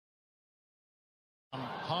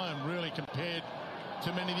home, really, compared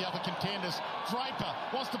to many of the other contenders. Draper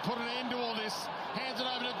wants to put an end to all this. Hands it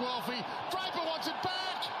over to Guelphy. Draper wants it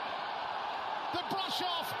back. The brush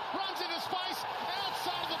off, runs into space,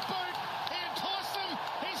 outside of the boot. He enticed them,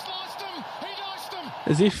 he sliced them, he diced them.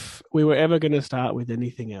 As if we were ever going to start with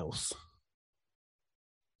anything else.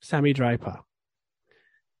 Sammy Draper.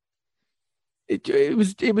 It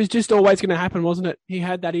was just always going to happen, wasn't it? He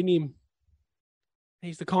had that in him.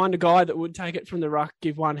 He's the kind of guy that would take it from the ruck,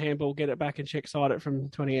 give one handball, get it back and check side it from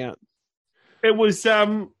 20 out. It was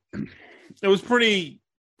pretty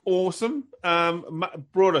awesome.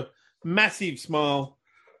 Brought a massive smile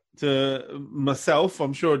to myself.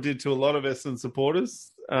 I'm sure it did to a lot of Essendon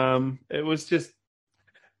supporters. It was just,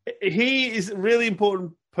 he is a really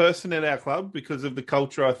important person at our club because of the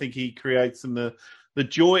culture I think he creates and the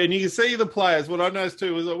joy. And you can see the players. What I noticed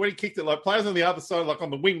too was when he kicked it, like players on the other side, like on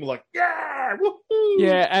the wing, were like, yeah, woohoo!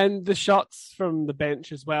 Yeah, and the shots from the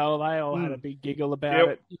bench as well, they all had a big giggle about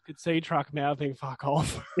it. You could see Truck mouthing fuck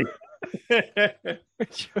off,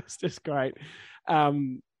 which was just great. I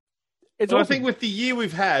think with the year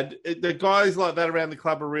we've had, the guys like that around the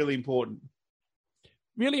club are really important.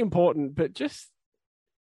 Really important, but just,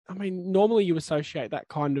 I mean, normally you associate that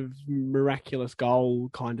kind of miraculous goal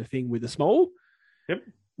kind of thing with a small. Yep.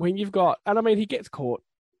 When you've got, and I mean, he gets caught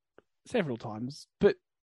several times, but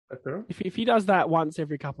if he does that once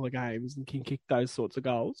every couple of games and can kick those sorts of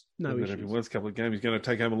goals, no issues. Every once couple of games, he's going to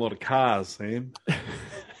take home a lot of cars, Sam.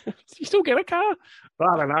 You still get a car?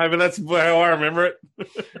 I don't know, but that's how I remember it.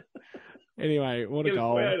 Anyway, what a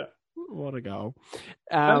goal. What a goal.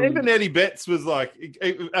 And even Eddie Betts was like,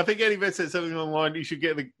 I think Eddie Betts said something online, you should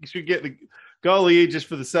get the goal here just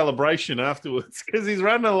for the celebration afterwards, because he's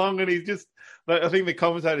running along and he's just, I think the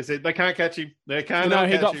commentator said, they can't catch him. They can't catch him.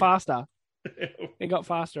 No, he got faster. He got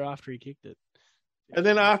faster after he kicked it. And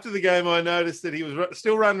then after the game, I noticed that he was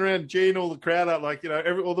still running around geeing all the crowd up, like, you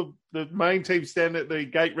know, all the main team standing at the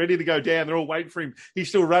gate ready to go down. They're all waiting for him. He's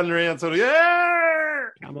still running around sort of, yeah!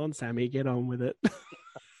 Come on, Sammy, get on with it.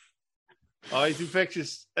 Oh, he's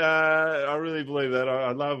infectious. I really believe that.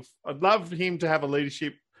 I'd love him to have a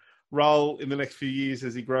leadership role in the next few years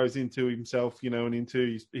as he grows into himself, you know, and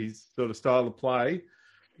into his sort of style of play.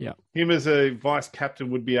 Yeah. Him as a vice captain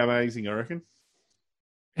would be amazing, I reckon.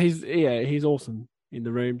 He's awesome in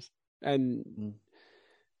the rooms. And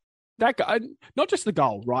that guy, not just the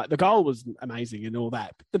goal, right? The goal was amazing and all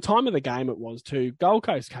that. But the time of the game it was too. Gold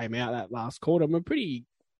Coast came out that last quarter and they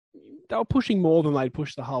were pushing more than they'd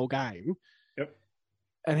pushed the whole game. Yep.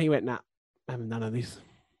 And he went, nah, having none of this.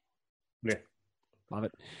 Yeah. Love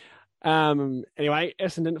it. Anyway,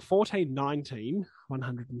 Essendon 14-19,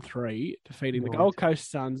 103, defeating the Gold Coast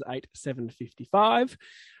Suns 8-7-55.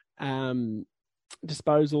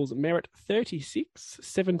 Disposals merit 36,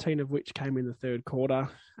 17 of which came in the third quarter,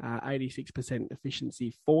 86%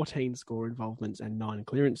 efficiency, 14 score involvements and 9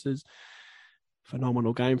 clearances.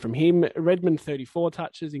 Phenomenal game from him. Redmond 34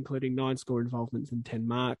 touches, including 9 score involvements and 10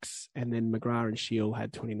 marks. And then McGrath and Shield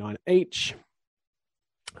had 29 each.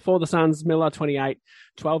 For the Suns, Miller 28,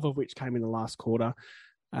 12 of which came in the last quarter.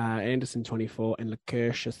 Anderson 24 and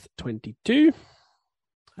Lecurcius 22.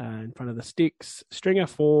 In front of the sticks, Stringer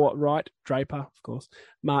 4, Wright, Draper, of course,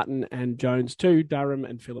 Martin and Jones 2, Durham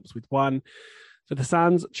and Phillips with 1. For the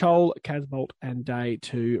Suns, Chol, Casbolt and Day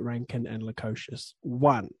 2, Rankin and Lecurcius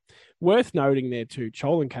 1. Worth noting there too,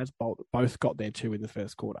 Chol and Casbolt both got their 2 in the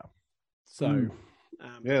first quarter. So,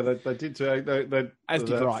 yeah, they did too.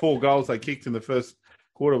 Wright. 4 goals they kicked in the first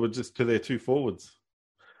quarter were just to their 2 forwards,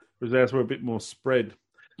 whereas ours were a bit more spread.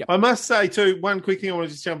 Yep. I must say too, one quick thing I want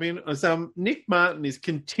to just jump in is Nick Martin is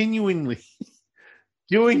continually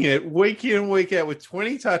doing it week in and week out with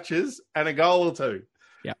 20 touches and a goal or 2.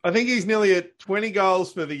 Yeah, I think he's nearly at 20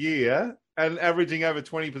 goals for the year and averaging over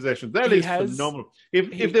 20 possessions. That is phenomenal.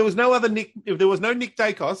 If there was no other Nick, if there was no Nick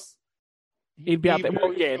Dacos, he'd be up there.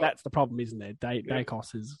 Well, yeah, that's the problem, isn't there?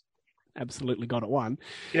 Dacos has absolutely got it won.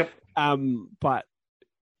 Yep. But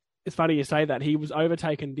it's funny you say that. He was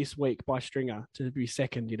overtaken this week by Stringer to be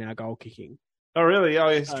second in our goal kicking. Oh, really? Oh,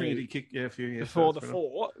 yeah, Stringer did kick a few years. Before the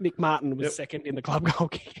 4, Nick Martin was second in the club goal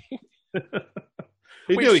kicking.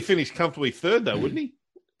 He'd nearly finished comfortably third, though, wouldn't he?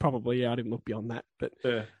 Probably, yeah. I didn't look beyond that. But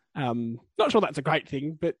not sure that's a great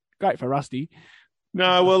thing, but great for Rusty.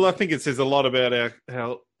 No, well, I think it says a lot about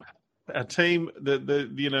our team,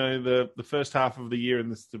 the first half of the year,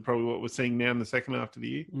 and this is probably what we're seeing now in the second half of the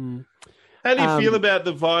year. How do you feel about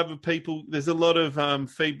the vibe of people? There's a lot of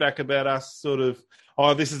feedback about us sort of,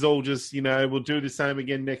 oh, this is all just, we'll do the same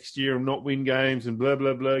again next year and not win games and blah,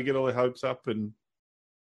 blah, blah, get all their hopes up. And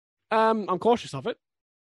I'm cautious of it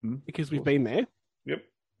because we've been there. Yep.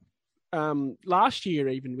 last year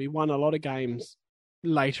even, we won a lot of games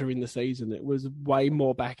later in the season. It was way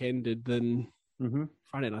more back-ended than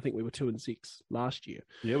front end. I think we were 2-6 last year.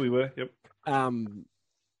 Yeah, we were. Yep.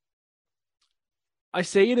 I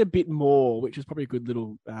see it a bit more, which is probably a good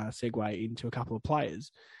little segue into a couple of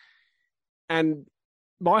players. And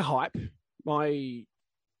my hype, my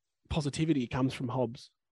positivity comes from Hobbs.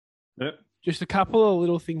 Yep. Just a couple of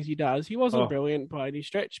little things he does. He wasn't brilliant by any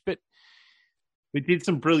stretch, but we did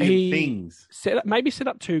some brilliant things. Maybe set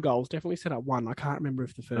up 2 goals. Definitely set up 1. I can't remember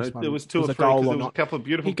if the first one there was 2 or 3 because there was a couple of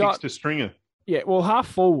beautiful kicks to Stringer. Yeah, well, half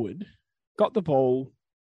forward, got the ball,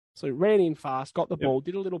 so ran in fast, got the ball,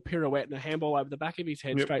 did a little pirouette and a handball over the back of his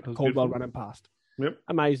head straight to Caldwell running past. Yep.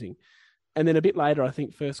 Amazing. And then a bit later, I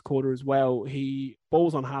think first quarter as well, he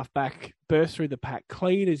balls on half back, burst through the pack,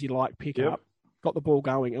 clean as you like, pick up, got the ball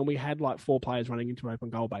going, and we had like 4 players running into open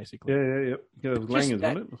goal, basically. Yeah, it was Langers,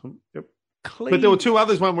 wasn't it? Yep. Clean. But there were 2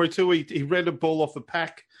 others, one where he read a ball off the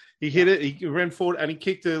pack, he hit it, he ran forward, and he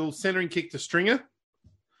kicked a little centering kick to Stringer,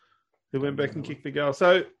 who went back and kicked the goal.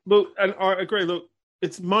 So, look, and I agree, look,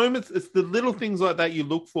 it's moments, it's the little things like that you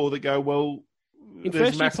look for that go, well, in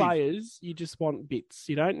first-year players, you just want bits.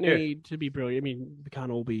 You don't need to be brilliant. I mean, we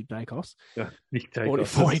can't all be Dacos.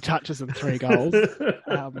 40 touches and 3 goals.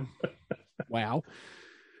 Wow.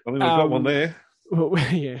 I mean, we've got one there. Well,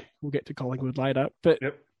 yeah, we'll get to Collingwood later. But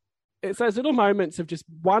it's those little moments of just,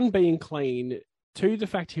 1, being clean, 2, the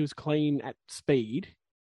fact he was clean at speed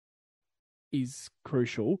is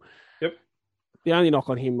crucial. Yep. The only knock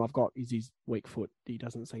on him I've got is his weak foot. He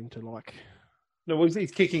doesn't seem to like... No, well, his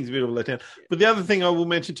kicking's a bit of a letdown. But the other thing I will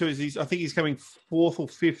mention too is I think he's coming 4th or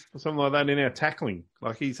 5th or something like that in our tackling.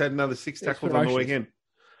 Like he's had another 6 tackles on the weekend.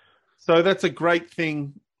 So that's a great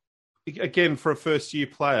thing, again, for a first-year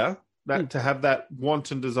player, that to have that want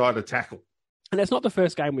and desire to tackle. And that's not the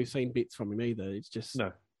first game we've seen bits from him either. It's just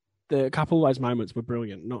the couple of those moments were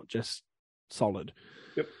brilliant, not just solid.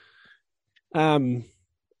 Yep.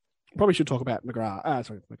 Probably should talk about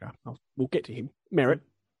McGrath. We'll get to him. Merritt.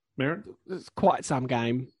 It's quite some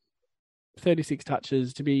game. 36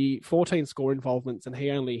 touches to be 14 score involvements, and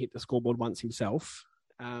he only hit the scoreboard once himself.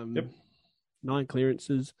 9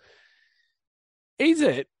 clearances. Is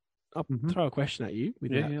it? I'll throw a question at you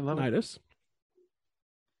without notice.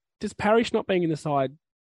 Does Parrish not being in the side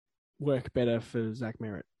work better for Zach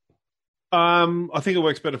Merritt? I think it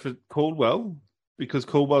works better for Caldwell because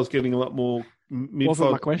Caldwell's getting a lot more midfield.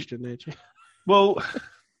 Wasn't my question there, Jim. Well,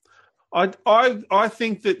 I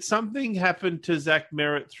think that something happened to Zach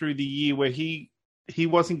Merritt through the year where he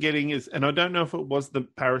wasn't getting and I don't know if it was the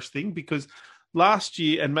Parrish thing because last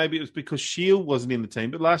year, and maybe it was because Shield wasn't in the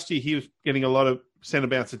team, but last year he was getting a lot of centre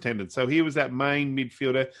bounce attendance. So he was that main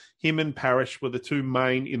midfielder. Him and Parrish were the 2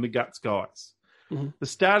 main in the guts guys. Mm-hmm. The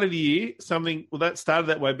start of the year, that started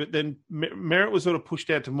that way, but then Merritt was sort of pushed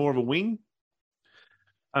out to more of a wing.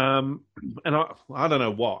 And I don't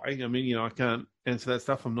know why. I mean, I can't answer that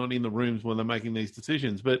stuff. I'm not in the rooms when they're making these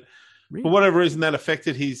decisions. But for whatever reason, that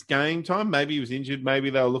affected his game time. Maybe he was injured. Maybe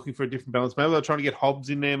they were looking for a different balance. Maybe they were trying to get Hobbs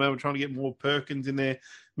in there. Maybe they were trying to get more Perkins in there,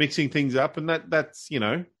 mixing things up. And that's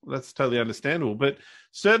totally understandable. But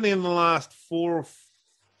certainly in the last 4 or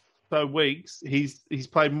so weeks, he's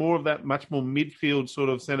played more of that much more midfield sort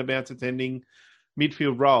of centre bounce attending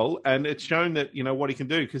midfield role, and it's shown that what he can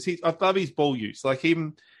do because I love his ball use. Like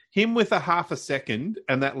him with a half a second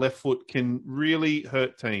and that left foot can really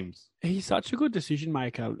hurt teams. He's such a good decision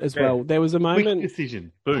maker as well. There was a moment,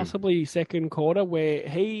 decision, boom, possibly second quarter, where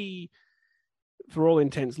he, for all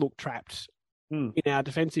intents, looked trapped in our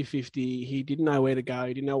defensive 50. He didn't know where to go.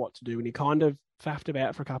 He didn't know what to do, and he kind of faffed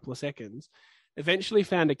about for a couple of seconds. Eventually,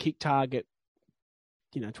 found a kick target.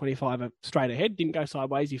 25 straight ahead, didn't go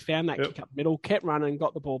sideways. He found that kick up middle, kept running,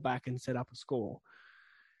 got the ball back and set up a score.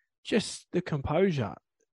 Just the composure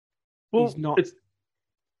is not...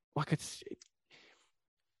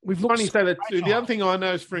 We've looked... Funny you say that too. The other thing I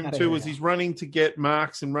noticed for him too was he's running to get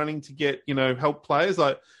marks and running to get, help players.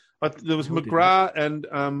 Like there was McGrath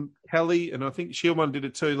and Kelly, and I think Shieldman did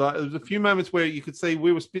it too. Like there was a few moments where you could see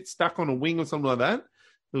we were a bit stuck on a wing or something like that.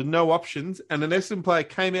 There were no options, and an Essendon player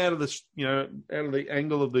came out of the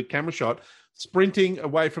angle of the camera shot, sprinting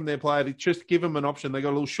away from their player to just give them an option. They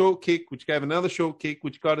got a little short kick, which gave another short kick,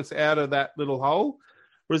 which got us out of that little hole.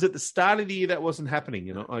 Whereas at the start of the year, that wasn't happening.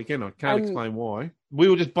 Again, I can't explain why. We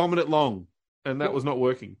were just bombing it long, and that was not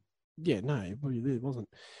working. Yeah, no, it wasn't.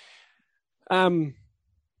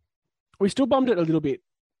 We still bombed it a little bit,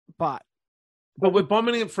 but we're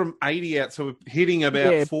bombing it from 80 out, so we're hitting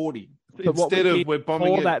about 40. But instead of we're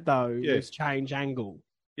bombing it, that though is change angle,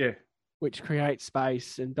 which creates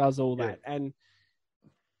space and does all that. And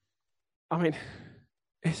I mean,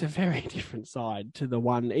 it's a very different side to the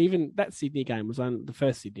one. Even that Sydney game was on the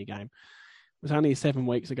first Sydney game was only 7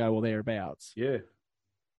 weeks ago or thereabouts. Yeah.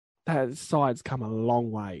 That side's come a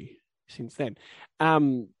long way since then.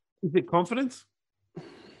 Is it confidence?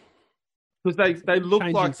 Because they look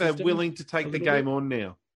like they're willing to take the game on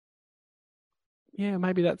now. Yeah,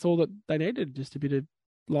 maybe that's all that they needed, just a bit of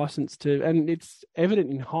license to, and it's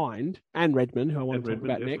evident in Hind and Redmond, who I want to talk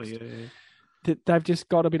about next, that they've just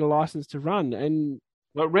got a bit of license to run. And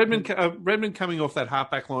well, Redmond coming off that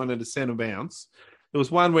halfback line at a centre bounce, there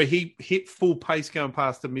was one where he hit full pace going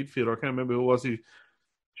past the midfielder. I can't remember who it was who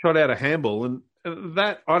shot out a handball, and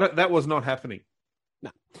that was not happening.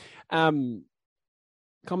 No,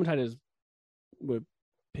 commentators were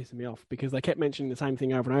pissing me off because they kept mentioning the same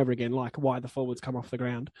thing over and over again, like why the forwards come off the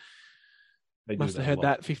ground. They must have heard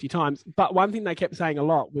that 50 times. But one thing they kept saying a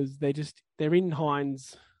lot was they're in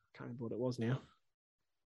Hind's, I can't remember what it was now.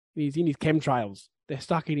 He's in his chemtrails. They're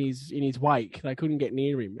stuck in his wake. They couldn't get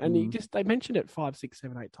near him. And they mentioned it 5, 6,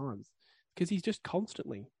 7, 8 times because he's just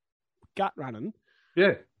constantly gut running.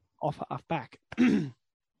 Yeah. Off back.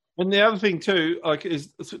 And the other thing too,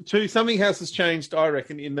 something else has changed, I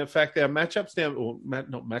reckon, in the fact our matchups down, or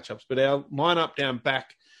not matchups, but our lineup down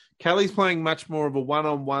back. Kelly's playing much more of a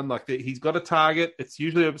one-on-one. He's got a target. It's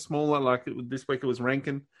usually a smaller. This week it was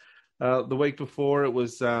Rankin. The week before it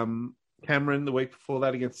was Cameron. The week before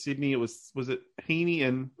that against Sydney, it was it Heaney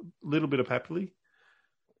and a little bit of Hapley.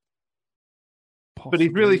 But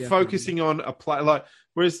he's really focusing on a play.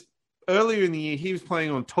 Whereas earlier in the year, he was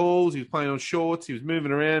playing on talls, he was playing on shorts, he was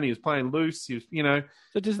moving around, he was playing loose. He was,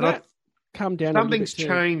 So does that come down? Something's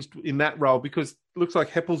changed in that role because it looks like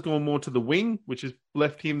Heppel's gone more to the wing, which has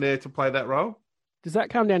left him there to play that role. Does that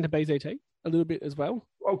come down to BZT a little bit as well?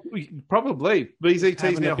 Well, probably.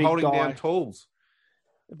 BZT's now holding down talls.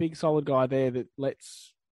 A big solid guy there that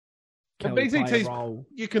lets Kelly play a role.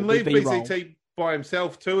 You can leave BZT by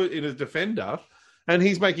himself too in a defender. And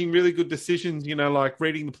he's making really good decisions, like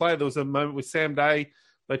reading the play. There was a moment with Sam Day.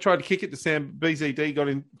 They tried to kick it to Sam. BZD got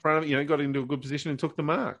in front of it, got into a good position and took the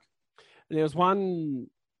mark. And there was one,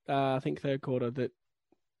 I think, third quarter that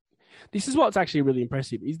this is what's actually really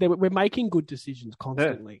impressive, is that we're making good decisions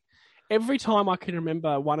constantly. Yeah. Every time I can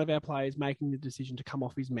remember one of our players making the decision to come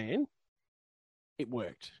off his man, it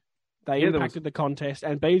worked. They impacted the contest,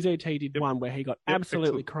 and BZT did one where he got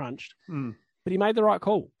absolutely crunched, but he made the right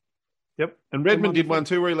call. Yep. And Redmond did one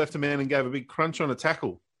too where he left a man and gave a big crunch on a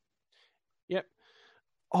tackle. Yep.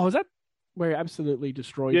 Oh, is that where he absolutely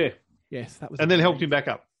destroyed him? Yes, that was. And then helped him back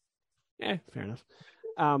up. Yeah, fair enough.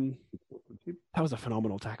 That was a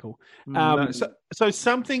phenomenal tackle. So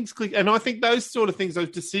something's clicked. And I think those sort of things,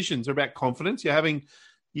 those decisions are about confidence.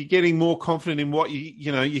 You're getting more confident in what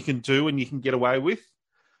you can do and you can get away with.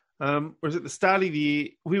 Whereas at the start of the year,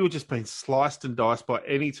 we were just being sliced and diced by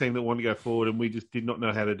any team that wanted to go forward, and we just did not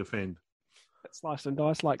know how to defend. Sliced and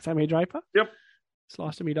diced like Sammy Draper? Yep.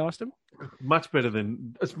 Sliced him, he diced him?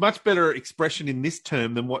 It's much better expression in this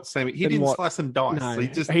term than what Sammy... He didn't slice and dice. No,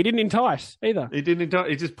 he didn't entice either. He didn't entice.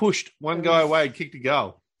 He just pushed one guy away and kicked a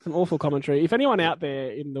goal. Some awful commentary. If anyone out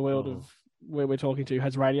there in the world of where we're talking to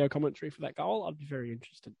has radio commentary for that goal, I'd be very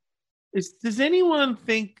interested. Does anyone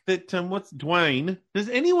think that, Dwayne, does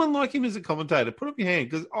anyone like him as a commentator? Put up your hand,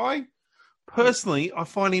 because I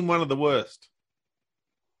find him one of the worst.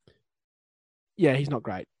 Yeah, he's not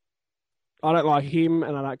great. I don't like him,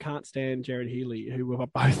 and I can't stand Jared Healy, who we were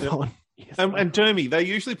both on. Yes, and Dermy, they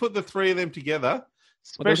usually put the three of them together,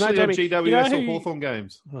 especially on GWS or Hawthorn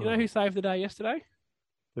games. You know who saved the day yesterday?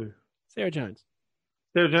 Who? Sarah Jones.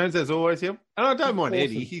 Sarah Jones, as always, yep. And I don't mind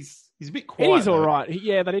Eddie. He's a bit quiet. He's all right.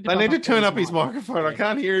 They need to turn up his microphone. I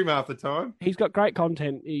can't hear him half the time. He's got great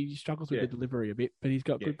content. He struggles with the delivery a bit, but he's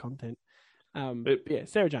got good content. But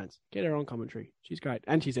Sarah Jones, get her on commentary. She's great.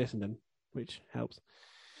 And she's Essendon, which helps.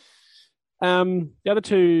 The other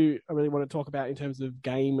two I really want to talk about in terms of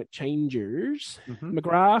game changers. Mm-hmm.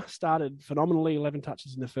 McGrath started phenomenally, 11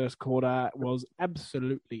 touches in the first quarter, was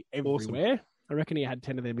absolutely everywhere. Awesome. I reckon he had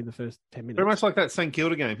 10 of them in the first 10 minutes. Very much like that St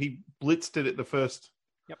Kilda game. He blitzed it at the first.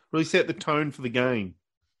 Yep. Really set the tone for the game.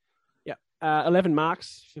 Yep. 11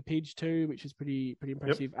 marks for Pidge too, which is pretty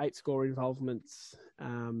impressive. Yep. 8 score involvements.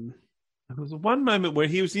 There was one moment where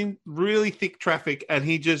he was in really thick traffic and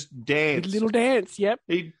he just danced. A little dance, yep.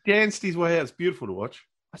 He danced his way out. It's beautiful to watch.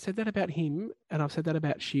 I said that about him, and I've said that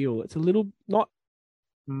about Shield. It's a little, not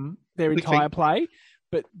their entire play,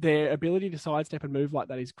 but their ability to sidestep and move like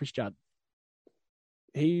that is Chris Judd.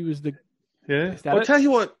 He was the... Yeah. I'll tell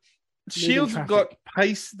you what, Shields got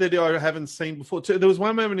pace that I haven't seen before. There was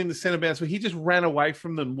one moment in the centre bounce where he just ran away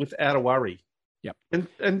from them without a worry. Yep.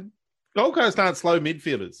 And Gold Coast aren't slow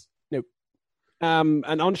midfielders. Nope.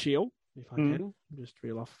 And on Shield, if I can, just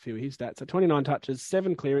reel off a few of his stats. So 29 touches,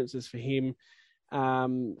 7 clearances for him,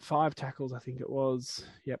 5 tackles, I think it was.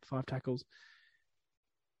 Yep, 5 tackles,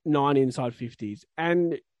 9 inside 50s.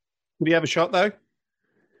 And did he have a shot, though?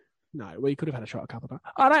 No, we could have had a shot a couple of times.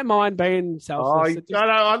 I don't mind being selfless. No,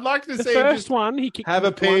 I'd like to see the first one he kicked have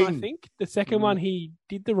a ping. I think the second one he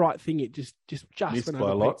did the right thing. It just missed went by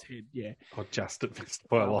over a lot. Pete's head. Yeah, Just missed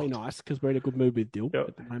by a that'll lot. be nice because we're in a good mood with Dill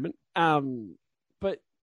at the moment. But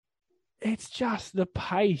it's just the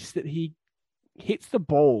pace that he hits the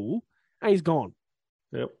ball and he's gone.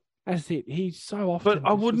 Yep, that's it. He's so often. But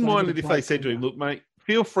I wouldn't mind it if they said to him, "Look, mate,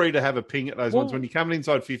 feel free to have a ping at those ones when you're coming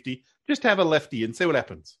inside 50. Just have a lefty and see what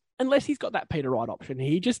happens." Unless he's got that Peter Wright option.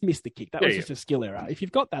 He just missed the kick. That was just a skill error. If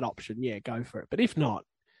you've got that option, go for it. But if not,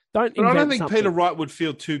 don't invent I don't think something. Peter Wright would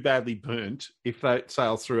feel too badly burnt if that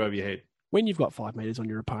sails through over your head. When you've got 5 metres on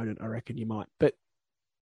your opponent, I reckon you might. But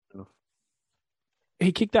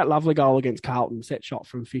he kicked that lovely goal against Carlton, set shot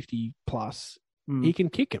from 50 plus. He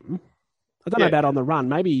can kick him. I don't know about on the run.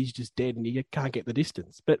 Maybe he's just dead and he can't get the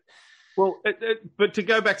distance. But but to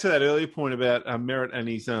go back to that earlier point about Merritt and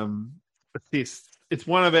his assists, it's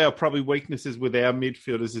one of our probably weaknesses with our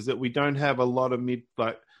midfielders is that we don't have a lot of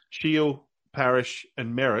Shield, Parrish,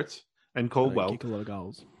 and Merritt and Caldwell. Don't kick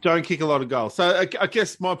a lot of goals. So I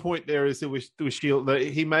guess my point there is that with Shield, that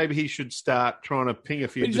he should start trying to ping a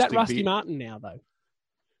few. But is that Rusty Martin now, though?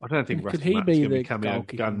 I don't think Could Rusty he Martin's be going to the become our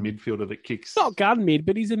gun midfielder that kicks. Not gun mid,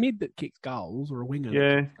 but he's a mid that kicks goals or a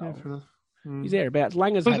winger. He's thereabouts.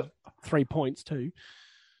 Langer's had 3 points too.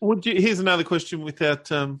 Here's another question without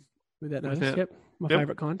notice. Yep. My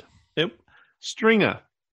favourite kind. Yep. Stringer.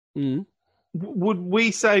 Would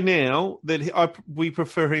we say now that we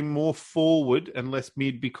prefer him more forward and less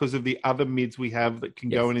mid because of the other mids we have that can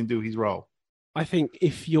go in and do his role? I think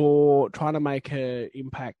if you're trying to make an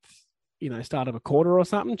impact, start of a quarter or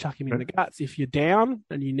something, chuck him in the guts. If you're down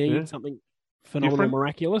and you need something phenomenal,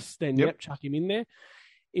 miraculous, then chuck him in there.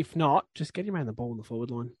 If not, just get him around the ball in the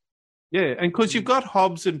forward line. Yeah, and because you've got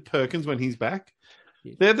Hobbs and Perkins when he's back.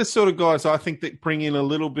 They're the sort of guys I think that bring in a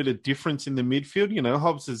little bit of difference in the midfield.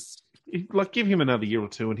 Hobbs is give him another year or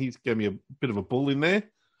two and he's going to be a bit of a bull in there.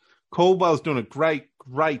 Caldwell's doing a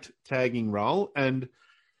great tagging role. And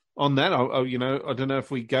on that, I don't know if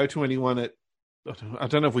we go to anyone I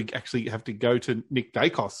don't know if we actually have to go to Nick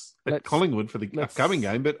Dacos at Collingwood for the upcoming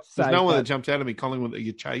game, but there's no one that jumps out at me, Collingwood, that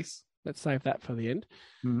you chase. Let's save that for the end.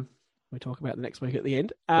 We talk about the next week at the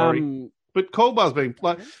end. Sorry. But Caldwell's being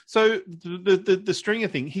so the Stringer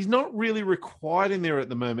thing. He's not really required in there at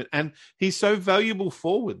the moment, and he's so valuable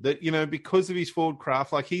forward that because of his forward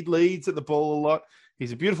craft, he leads at the ball a lot.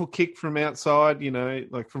 He's a beautiful kick from outside.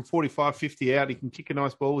 From 45, 50 out, he can kick a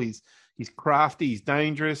nice ball. He's crafty. He's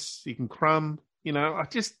dangerous. He can crumb.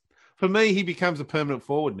 For me, he becomes a permanent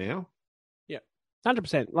forward now. Yeah,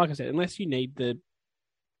 100%. Like I said, unless you need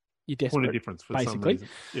you're desperate. Point of difference for basically. Some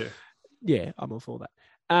reason. Yeah, I'm all for that.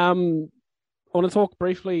 I want to talk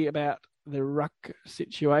briefly about the ruck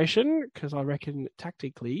situation because I reckon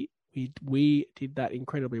tactically we did that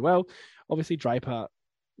incredibly well. Obviously, Draper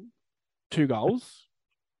 2 goals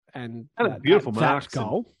and a beautiful that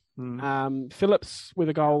goal. Phillips with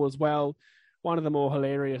a goal as well. One of the more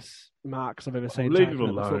hilarious marks I've ever seen. Leave him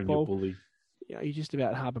alone, you bully. Yeah, he just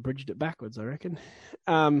about Harbour Bridged it backwards, I reckon.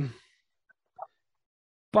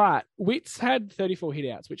 But Witts had 34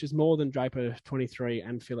 hit-outs, which is more than Draper 23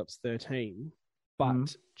 and Phillips 13.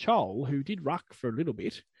 But Chol, who did ruck for a little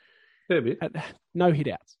bit, had no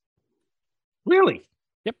hit-outs. Really?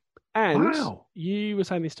 Yep. And you were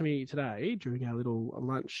saying this to me today during our little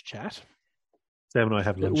lunch chat. Sam and I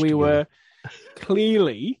have lunch We were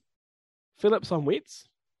clearly Phillips on Witts.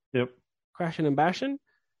 Yep. Crashing and bashing,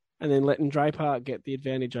 and then letting Draper get the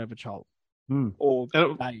advantage over Chol. Or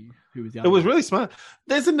Dave, who was the other. It was really smart.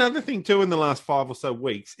 There's another thing too in the last 5 or so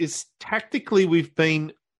weeks is tactically we've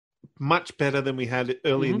been much better than we had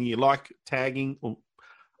early in the year, like tagging, or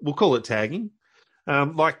we'll call it tagging,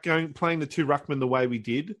 playing the 2 ruckmen the way we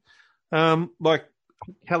did, like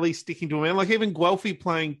Kelly sticking to a man, like even Guelphy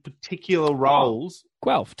playing particular roles.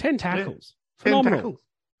 Guelph, 10 tackles. Yeah, 10 tackles.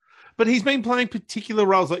 But he's been playing particular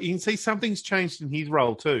roles. Like you can see something's changed in his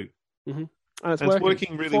role too. Mm-hmm. And it's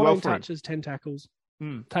working really well for him. 14 touches, 10 tackles.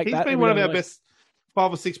 He's been one of our best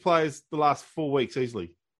 5 or 6 players the last 4 weeks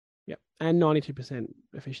easily. Yep. And 92%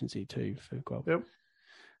 efficiency too for Guelph.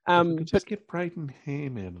 Yep. Just get Braden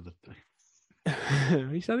Ham out of the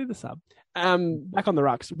thing. He's only the sub. Back on the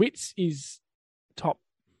rucks. Witts is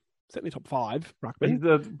certainly top 5 ruckman. He's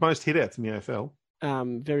the most hit-outs in the AFL.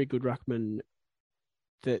 Very good ruckman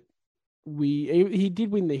that he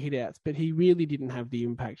did win the hit-outs, but he really didn't have the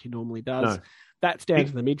impact he normally does. No. That's down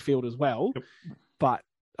to the midfield as well. Yep. But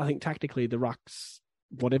I think tactically the rucks,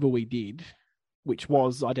 whatever we did, which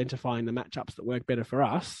was identifying the matchups that work better for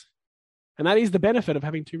us, and that is the benefit of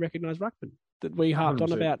having two recognised ruckmen that we harped 100%.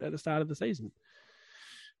 on about at the start of the season.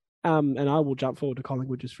 And I will jump forward to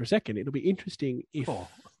Collingwood just for a second. It'll be interesting if... Oh,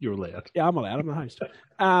 you're allowed. Yeah, I'm allowed. I'm the host.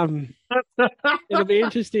 It'll be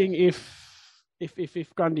interesting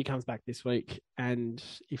if Grundy comes back this week and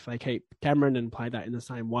if they keep Cameron and play that in the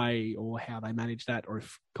same way, or how they manage that, or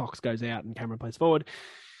if Cox goes out and Cameron plays forward.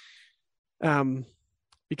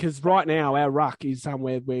 Because right now our ruck is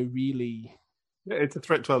somewhere we're really... Yeah, it's a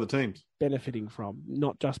threat to other teams. Benefiting from,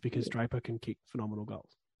 not just because Draper can kick phenomenal goals.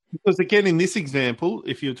 Because again, in this example,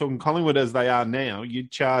 if you're talking Collingwood as they are now,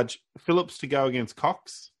 you'd charge Phillips to go against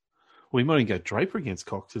Cox. We might even go Draper against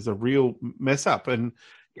Cox as a real mess up. And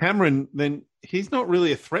Cameron, then he's not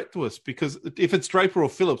really a threat to us, because if it's Draper or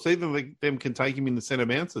Phillips, either of them can take him in the centre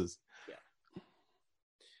bounces. Yeah.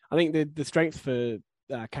 I think the strength for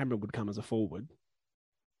Cameron would come as a forward.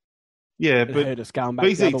 Yeah, but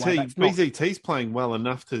BZT's playing well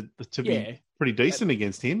enough to be pretty decent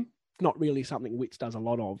against him. Not really something Witts does a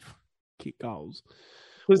lot of, kick goals.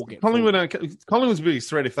 Collingwood's a big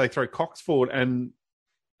threat if they throw Cox forward and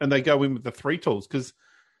they go in with the three tools, because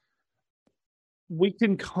we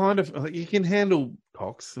can you can handle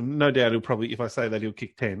Cox. No doubt he'll probably, if I say that, he'll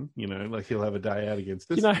kick 10, like he'll have a day out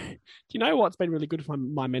against us. Do you know what's been really good for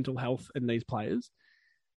my mental health in these players?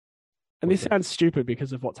 And this sounds stupid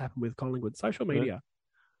because of what's happened with Collingwood. Social media. Yeah.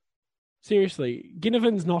 Seriously,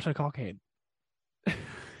 Ginnivan's not a cockhead.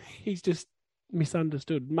 He's just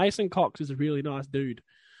misunderstood. Mason Cox is a really nice dude.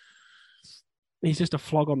 He's just a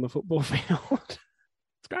flog on the football field. It's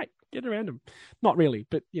great. Get around him. Not really,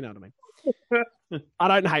 but you know what I mean. I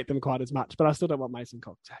don't hate them quite as much, but I still don't want Mason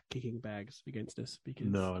Cox kicking bags against us. Because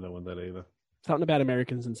no, I don't want that either. Something about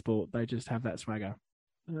Americans in sport, they just have that swagger.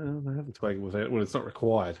 They have the swagger with it when it's not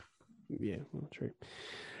required. Yeah, well, true.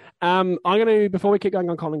 I'm going to, before we keep going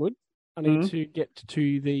on Collingwood, I need to get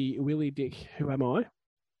to the Willie Dick, who am I?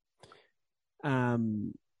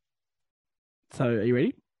 So are you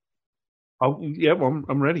ready? Oh, yeah, well,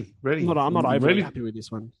 I'm ready. I'm not overly happy with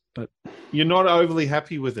this one, but you're not overly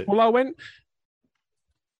happy with it. Well, I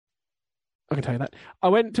can tell you that. I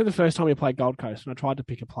went to the first time we played Gold Coast and I tried to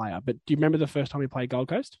pick a player, but do you remember the first time we played Gold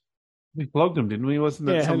Coast? We flogged them, didn't we? Wasn't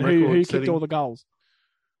that some record who setting? kicked all the goals?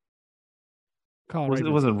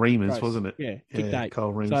 It wasn't Remus, wasn't it? Yeah, kicked 8.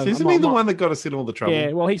 Carl Remus. So isn't he the one that got us in all the trouble?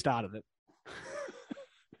 Yeah, well, he started it.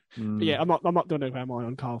 But yeah, I'm not doing it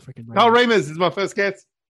on Carl freaking Remus. Carl Remus is my first guess.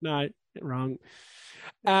 No, wrong.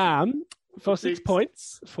 For 6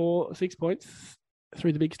 points, through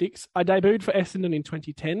the big sticks, I debuted for Essendon in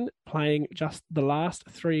 2010, playing just the last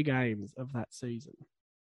 3 games of that season.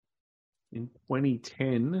 In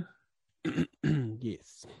 2010?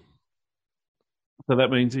 Yes. So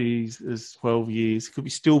that means he's 12 years. Could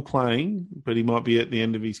be still playing, but he might be at the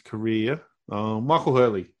end of his career. Michael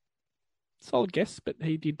Hurley. Solid guess, but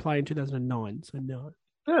he did play in 2009, so no.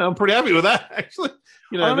 Yeah, I'm pretty happy with that, actually.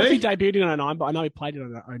 I don't know if he debuted in 2009, but I know he played in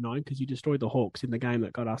 2009 because you destroyed the Hawks in the game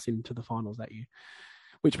that got us into the finals that year,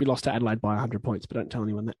 which we lost to Adelaide by 100 points, but don't tell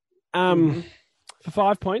anyone that. For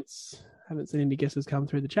 5 points, haven't seen any guesses come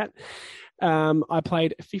through the chat. I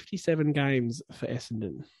played 57 games for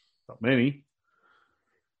Essendon. Not many.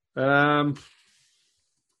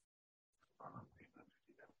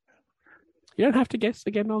 You don't have to guess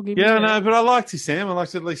again. I'll give you. Yeah, no, but I like to, Sam. I like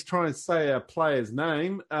to at least try and say a player's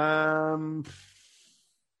name. Around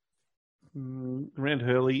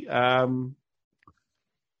Hurley, Gumbleton.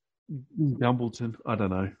 I don't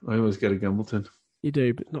know. I always go to Gumbleton. You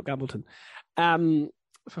do, but not Gumbleton.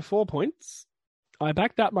 For 4 points, I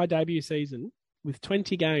backed up my debut season with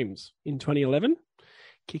 20 games in 2011,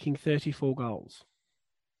 kicking 34 goals.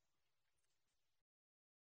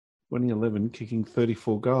 2011, kicking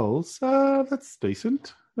 34 goals. That's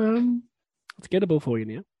decent. It's gettable for you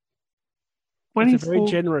now. It's a very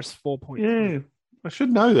generous 4 points. Yeah, I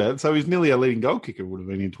should know that. So he's nearly our leading goal kicker, would have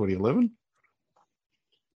been in 2011.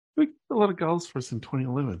 We got a lot of goals for us in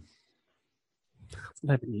 2011. It's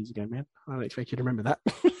 11 years ago, man. I don't expect you to remember that.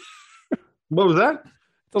 What was that?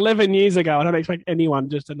 It's 11 years ago. I don't expect anyone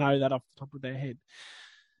just to know that off the top of their head.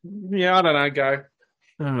 Yeah, I don't know. Go.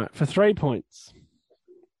 All right, for 3 points.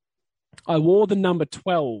 I wore the number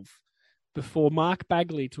 12 before Mark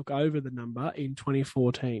Bagley took over the number in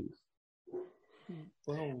 2014.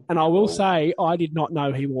 And I will say, I did not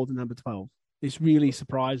know he wore the number 12. This really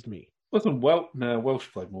surprised me.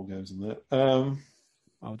 Welsh played more games than that.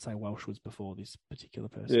 I would say Welsh was before this particular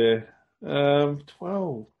person. Yeah.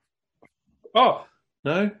 12. Oh,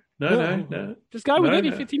 no. Just go with it.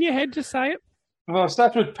 If it's in your head, just say it. Well, it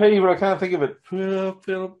starts with P, but I can't think of it. No.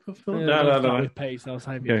 With P, so I'll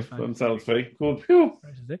save you. Okay, I'm starting with P. Cool.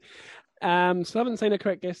 So I haven't seen a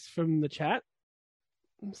correct guess from the chat.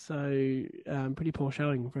 So pretty poor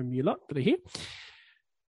showing from you lot that are here.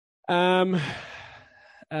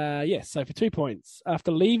 Yes, so for 2 points.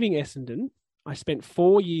 After leaving Essendon, I spent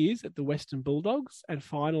 4 years at the Western Bulldogs and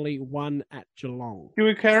finally 1 at Geelong.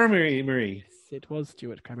 Stuart Caramiri. Yes, it was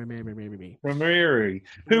Stuart Caramiri.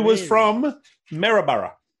 Who was from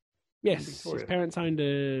Maryborough. Yes, Victoria. his parents owned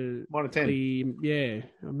a... Mine at 10. Yeah,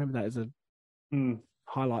 I remember that as a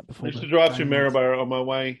highlight before. I used to drive through Maryborough on my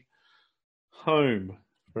way home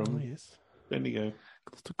from Bendigo.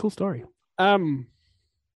 Cool story. Yeah,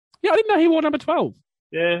 I didn't know he wore number 12.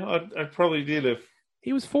 Yeah, I probably did if...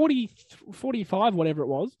 He was 45, whatever it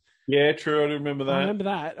was. Yeah, true. I do remember that. I remember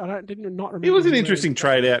that. I did not remember. He was an interesting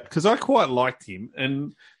trade out because I quite liked him,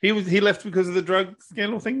 and he left because of the drug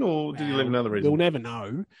scandal thing, or did he leave another reason? We'll never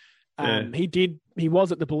know. He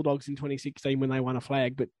was at the Bulldogs in 2016 when they won a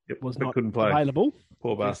flag, but was not available.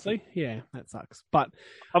 Poor bastard. Yeah, that sucks. But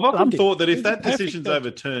I've often thought that if that decision's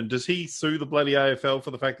overturned, does he sue the bloody AFL for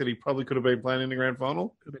the fact that he probably could have been playing in the grand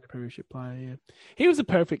final? Could have been a premiership player. Yeah, he was a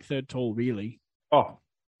perfect third tall, really. Oh,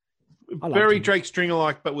 very Drake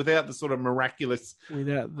Stringer-like, but without the sort of miraculous,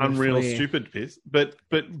 unreal, flair. Stupid piss. But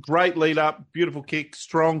great lead up, beautiful kick,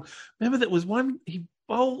 strong. Remember that was one he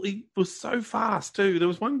was so fast too. There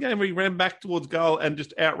was one game where he ran back towards goal and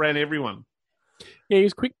just outran everyone. Yeah, he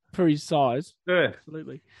was quick for his size. Yeah,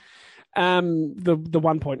 absolutely. The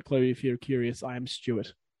 1 point clue, if you're curious, I am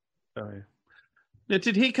Stuart. Oh yeah. Now,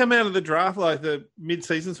 did he come out of the draft like the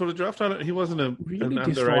mid-season sort of draft? He wasn't an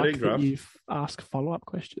under-18 draft. You ask follow-up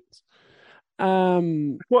questions.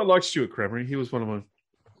 I quite like Stuart Crammery. He was one of my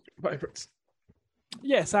favourites.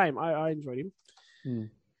 Yeah, same. I enjoyed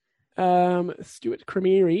him. Stuart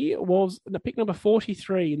Crammery was the pick number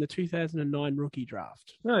 43 in the 2009 rookie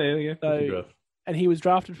draft. Oh, yeah. So, draft. And he was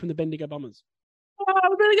drafted from the Bendigo Bombers. Oh,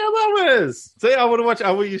 the Bendigo Bombers! See,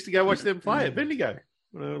 I used to go watch them play at Bendigo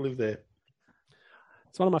when I lived there.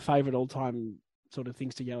 It's one of my favourite all-time sort of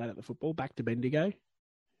things to yell at the football. Back to Bendigo.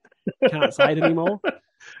 Can't say it anymore.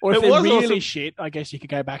 Or if they're really shit, I guess you could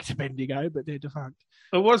go back to Bendigo, but they're defunct.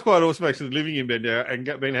 It was quite awesome actually living in Bendigo and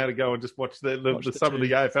being able to go and just watch some of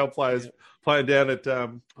the AFL players playing down at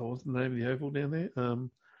what's the name of the oval down there?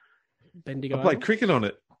 Bendigo. I played cricket on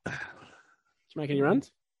it. Did you make any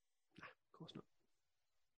runs? No, of course not.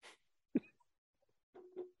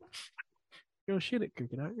 You're shit at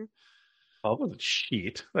cricket, aren't you? I wasn't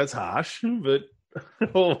shit. That's harsh, but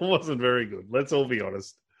it wasn't very good. Let's all be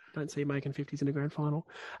honest. Don't see you making 50s in a grand final.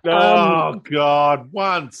 Oh, God.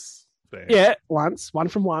 Once. There. Yeah, once. 1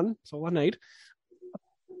 from 1. That's all I need.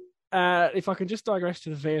 If I can just digress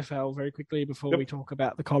to the VFL very quickly before we talk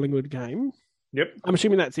about the Collingwood game. Yep. I'm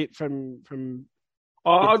assuming that's it from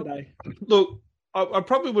today. Look, I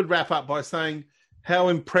probably would wrap up by saying how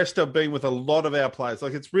impressed I've been with a lot of our players.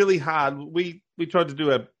 Like, it's really hard. We tried to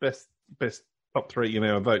do our best top 3 in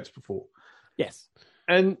our votes before. Yes.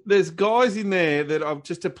 And there's guys in there that are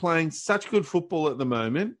just playing such good football at the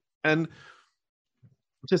moment, and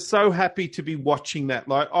just so happy to be watching that.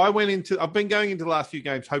 Like I've been going into the last few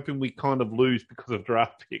games hoping we kind of lose because of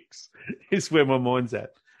draft picks. Is where my mind's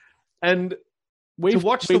at. And we've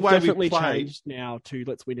definitely changed now to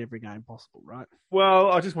let's win every game possible, right?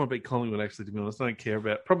 Well, I just want to beat Collingwood. Actually, to be honest, I don't care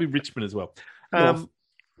about probably Richmond as well.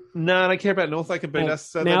 No, I don't care about North. They can beat us.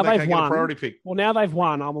 So now they can't get a priority pick. Well, now they've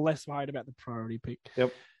won. I'm less worried about the priority pick.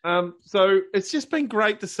 Yep. So it's just been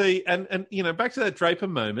great to see. And back to that Draper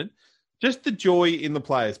moment, just the joy in the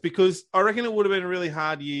players, because I reckon it would have been a really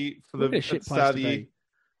hard year for the start of the year.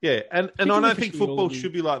 Yeah. And I don't think football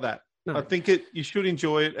should be like that. No. I think you should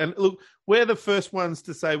enjoy it. And look, we're the first ones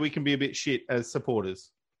to say we can be a bit shit as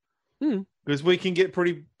supporters. Because we can get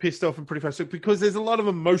pretty pissed off and pretty frustrated because there's a lot of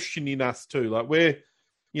emotion in us too. Like we're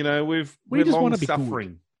long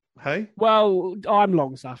suffering. Hey? Well, I'm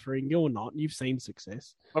long suffering. You're not. You've seen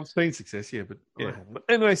success. I've seen success, yeah, but yeah. But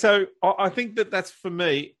anyway, so I think that's for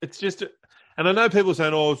me. It's just, and I know people are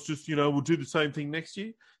saying, "Oh, it's just we'll do the same thing next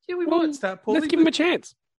year." Yeah, we might start. Let's give them a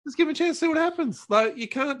chance. Let's give them a chance. See what happens. Like you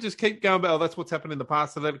can't just keep going. Oh, that's what's happened in the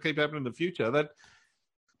past, so that'll keep happening in the future.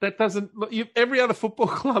 That doesn't. Every other football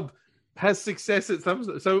club has success at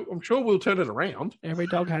some, so I'm sure we'll turn it around. Every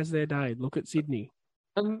dog has their day. Look at Sydney.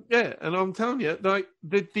 And I'm telling you, like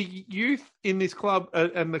the youth in this club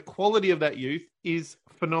and the quality of that youth is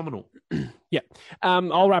phenomenal. Yeah.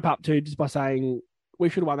 I'll wrap up too just by saying we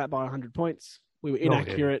should have won that by 100 points. We were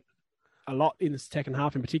inaccurate a lot in the second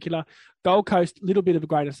half in particular. Gold Coast, a little bit of a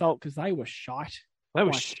great assault because they were shite.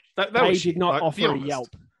 They did not offer a yelp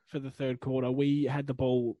for the third quarter, we had the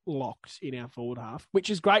ball locked in our forward half, which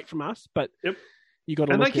is great from us, but you got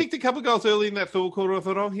to. And they kicked a couple of goals early in that third quarter. I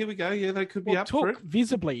thought, oh, here we go. Yeah, they could be up for it.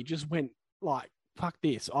 Visibly just went like, fuck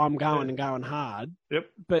this. I'm going and going hard. Yep.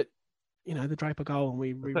 But, the Draper goal, and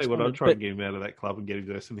we I'll tell you what, I'll try and get him out of that club and get him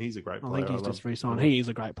to Essendon. He's a great player. I think he's just re-signed. He is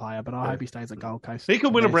a great player, but I hope he stays at Gold Coast. He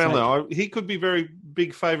could win a Brownlow. He could be very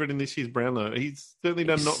big favourite in this year's Brownlow. He's certainly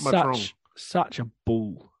done not much wrong. Such a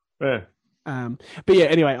bull. Yeah. But yeah,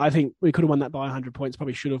 anyway, I think we could have won that by 100 points.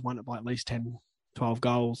 Probably should have won it by at least 10, 12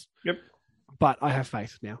 goals. Yep. But I have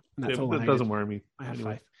faith now. And that's all that doesn't worry me. I have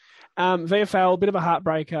faith. VFL, bit of a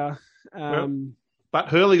heartbreaker. But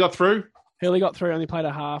Hurley got through. Only played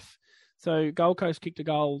a half. So Gold Coast kicked a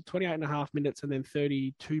goal 28 and a half minutes and then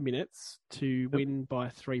 32 minutes to win by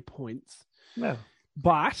 3 points. Yeah.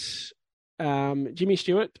 But Jimmy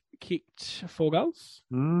Stewart kicked 4 goals,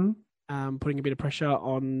 putting a bit of pressure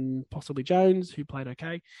on possibly Jones, who played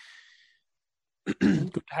okay.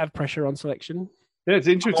 Good to have pressure on selection. Yeah, it's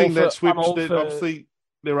interesting that switch. Obviously,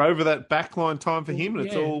 they're over that backline time for him, and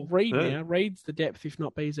it's all Reed now. Reed's the depth, if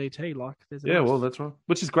not BZT. Well, that's right.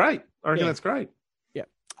 Which is great. I reckon that's great. Yeah,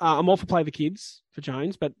 I'm all for play the kids for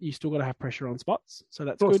Jones, but you still got to have pressure on spots, so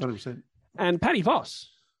that's good. 100%. And Paddy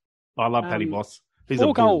Voss. I love Paddy Voss. He's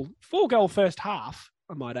 4 goal first half,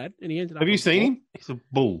 I might add, and he ended up. Have you seen him? He's a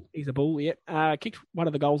bull. He's a bull. Yep. Kicked one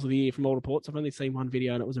of the goals of the year from all reports. I've only seen one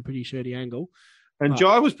video, and it was a pretty shirty angle. And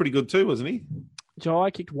Jai was pretty good too, wasn't he?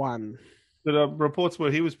 Jai kicked 1. But reports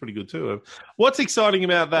were he was pretty good too. What's exciting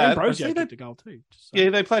about that? Ambrosio kicked a goal too. Yeah,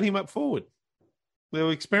 they played him up forward. They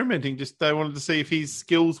were experimenting. They wanted to see if his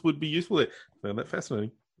skills would be useful there. I found that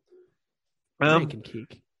fascinating. He can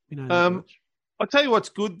kick. I'll tell you what's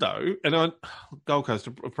good though, and Gold Coast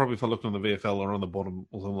probably if I looked on the VFL or on the bottom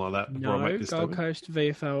or something like that. No, Gold Coast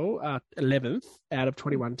VFL are 11th out of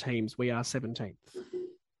 21 teams. We are 17th.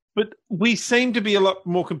 But we seem to be a lot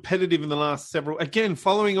more competitive in the last several. Again,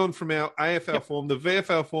 following on from our AFL form, the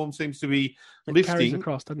VFL form seems to be lifting. Carries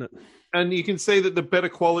across, doesn't it? And you can see that the better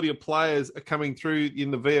quality of players are coming through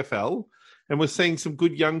in the VFL, and we're seeing some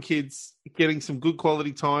good young kids getting some good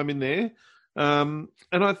quality time in there. And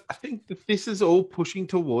I think that this is all pushing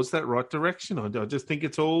towards that right direction. I just think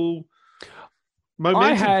it's all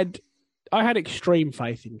momentum. I had extreme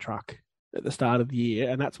faith in Truck at the start of the year,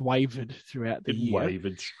 and that's wavered throughout the year.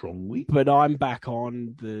 Wavered strongly. But I'm back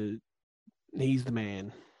on he's the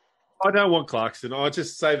man. I don't want Clarkson. I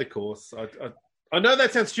just say the course. I know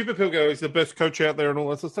that sounds stupid. People go, he's the best coach out there and all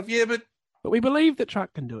that sort of stuff. Yeah, but we believe that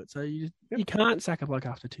Truck can do it, so you can't sack a bloke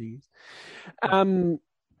after 2 years.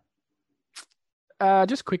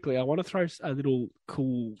 Just quickly, I want to throw a little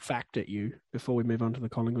cool fact at you before we move on to the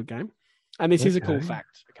Collingwood game. And this is a cool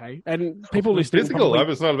fact, okay? And people listening physical.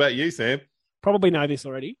 It's not about you, Sam. Probably know this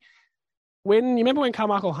already. You remember when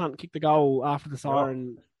Carmichael Hunt kicked the goal after the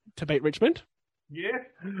siren to beat Richmond? Yeah.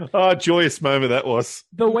 Oh, joyous moment that was.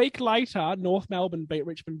 The week later, North Melbourne beat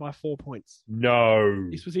Richmond by 4 points. No.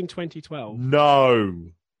 This was in 2012. No.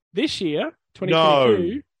 This year,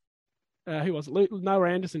 2022, who was it? Noah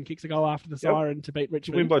Anderson kicks a goal after the siren to beat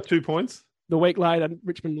Richmond. To win by 2 points? The week later,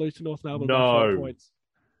 Richmond lose to North Melbourne by 4 points.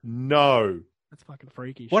 No. That's fucking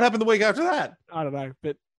freaky. What happened the week after that? I don't know,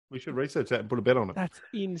 but we should research that and put a bet on it. That's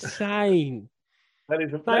insane.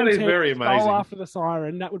 that is very amazing. Goal after the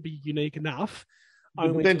siren, that would be unique enough.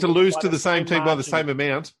 Then to lose to the same team by the same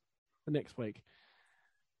amount the next week.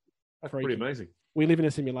 That's pretty amazing. We live in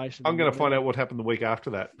a simulation. I'm going to find out what happened the week after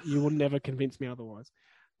that. You will never convince me otherwise.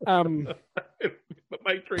 The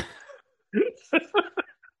Matrix.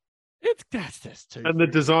 That's just too. And the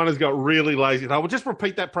designers got really lazy. I will just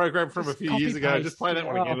repeat that program from a few years ago. Just play that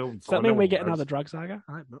one again. Does that mean we get another drug saga?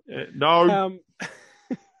 I hope not. No.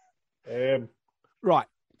 Right.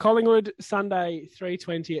 Collingwood, Sunday,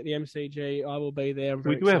 3:20 at the MCG. I will be there.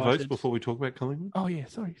 We do have hosts before we talk about Collingwood. Oh, yeah.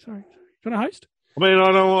 Sorry. Do you want to host? I mean,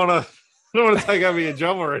 I don't want to take over your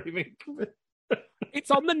job or anything. It's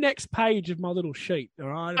on the next page of my little sheet, all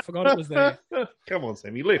right? I forgot it was there. Come on,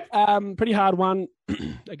 Sammy, lift. Pretty hard one.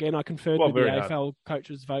 Again, I conferred with the AFL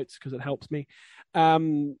coaches' votes because it helps me.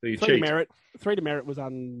 3 to Merit was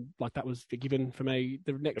that was a given for me.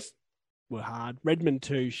 The next were hard. Redmond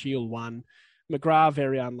 2, Shield 1. McGrath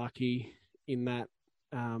very unlucky in that,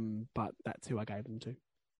 but that's who I gave them to.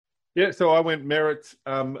 Yeah, so I went Merritt,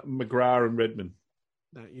 McGrath, and Redmond.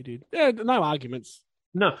 No, you did. No arguments.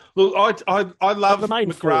 No, look, I love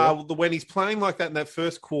McGrath when he's playing like that in that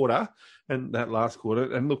first quarter and that last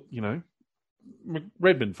quarter. And look,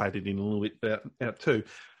 Redmond faded in a little bit out too.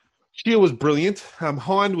 Shield was brilliant.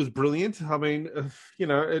 Hind was brilliant. I mean,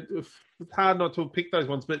 it's hard not to have picked those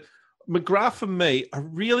ones, but McGrath, for me, I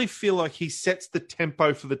really feel like he sets the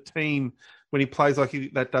tempo for the team when he plays like he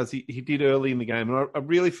did early in the game. And I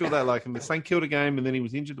really feel that, like in the St Kilda game, and then he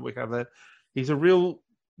was injured the week after that. He's a real,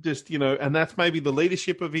 just, and that's maybe the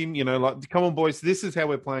leadership of him, like, come on, boys, this is how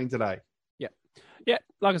we're playing today. Yeah,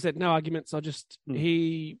 like I said, no arguments.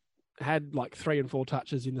 He had like 3 and 4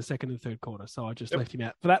 touches in the second and third quarter, so I just left him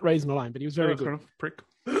out for that reason alone. But he was very good. Prick.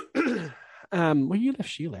 Well, you left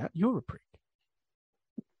Shield out. You're a prick.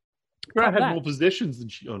 I had more possessions than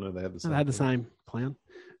Shield. Oh no, they had the same. They had the same, clown.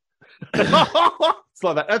 It's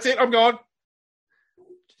like that. That's it. I'm gone.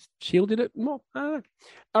 Shield did it more. All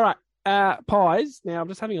right. Pies. Now I'm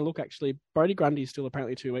just having a look. Actually, Brodie Grundy's still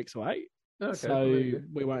apparently 2 weeks away. Okay, so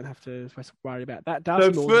we won't have to worry about that.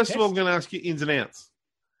 So first of all, I'm going to ask you ins and outs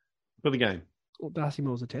for the game. Well, Darcy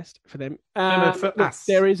Moore's a test for them. For us.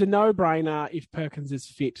 There is a no-brainer if Perkins is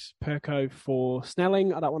fit. Perko for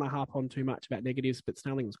Snelling. I don't want to harp on too much about negatives, but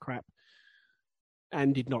Snelling was crap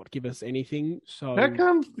and did not give us anything. So,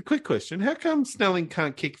 quick question, how come Snelling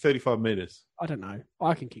can't kick 35 metres? I don't know.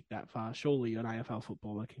 I can kick that far. Surely an AFL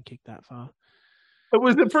footballer can kick that far. It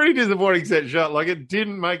was a pretty disappointing set shot. Like, it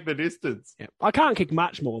didn't make the distance. Yeah. I can't kick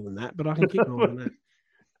much more than that, but I can kick more than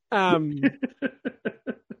that.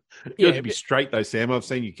 You have to be straight, though, Sam. I've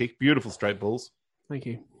seen you kick beautiful straight balls. Thank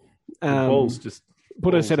you. Balls just...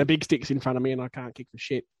 Put a set of big sticks in front of me and I can't kick for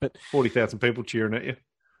shit. But 40,000 people cheering at you.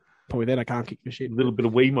 Probably then I can't kick for shit. A little bit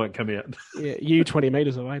of wee might come out. Yeah, you 20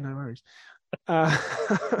 metres away, no worries. What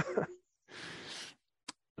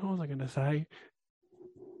was I going to say?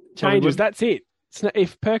 Changes, that's it.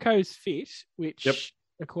 If Perko's fit, which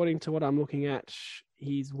according to what I'm looking at,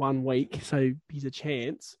 he's 1 week, so he's a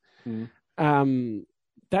chance.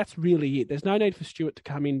 That's really it. There's no need for Stewart to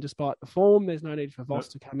come in despite the form. There's no need for Voss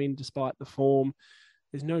to come in despite the form.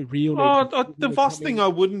 There's no real need. The Voss thing I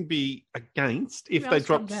wouldn't be against if they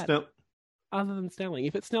dropped Snelling. Other than Snelling.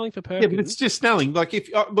 If it's Snelling for Perkins... Yeah, but it's just Snelling. Like,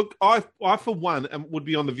 I for one would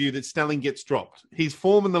be on the view that Snelling gets dropped. His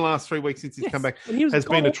form in the last 3 weeks since he's come back has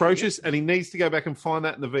been atrocious, and he needs to go back and find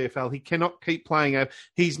that in the VFL. He cannot keep playing.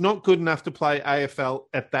 He's not good enough to play AFL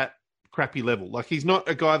at that crappy level. Like, he's not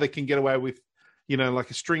a guy that can get away with, like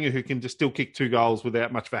a stringer who can just still kick 2 goals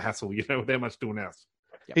without much of a hassle, without much doing else.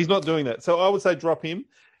 Yep. He's not doing that. So I would say drop him,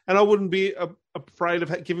 and I wouldn't be afraid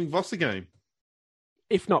of giving Voss a game.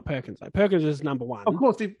 If not Perkins, though. Perkins is number one. Of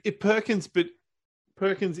course, if Perkins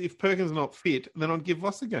is not fit, then I'd give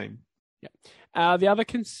Voss a game. Yeah. The other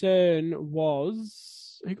concern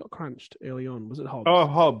was who got crunched early on. Was it Hobbs? Oh,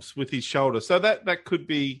 Hobbs with his shoulder. So that could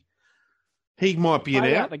be. He might be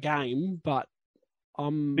out the game, but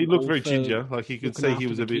he looked very ginger. Like you could see he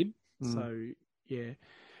was a bit. So yeah.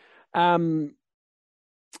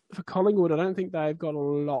 For Collingwood, I don't think they've got a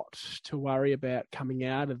lot to worry about coming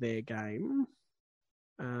out of their game.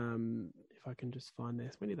 If I can just find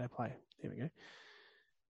this. When did they play? There we go.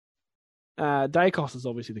 Dacos is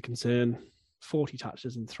obviously the concern. 40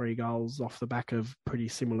 touches and 3 goals off the back of pretty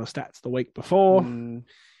similar stats the week before.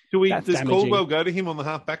 Does Caldwell go to him on the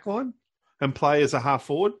half back line and play as a half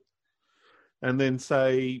forward? And then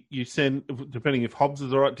say you send, depending if Hobbs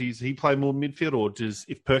is all right, does he play more midfield, or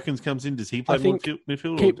if Perkins comes in, does he play more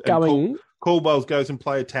midfield? Keep going. Caldwell goes and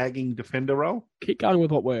play a tagging defender role. Keep going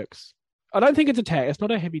with what works. I don't think it's a tag. It's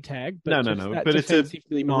not a heavy tag. But no. But it's a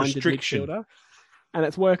restriction. Midfielder, and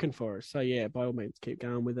it's working for us. So, yeah, by all means, keep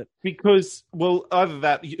going with it. Because, either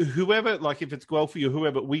that, whoever, like if it's Guelphy or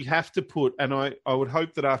whoever, we have to put, and I would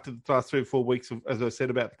hope that after the last 3 or 4 weeks, as I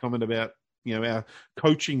said about the comment about, our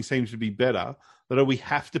coaching seems to be better, that we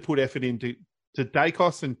have to put effort into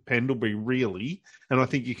Dacos and Pendlebury, really. And I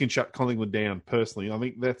think you can shut Collingwood down, personally. I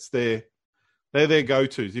think they're their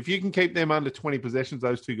go-tos. If you can keep them under 20 possessions,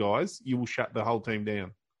 those 2 guys, you will shut the whole team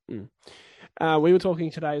down. We were talking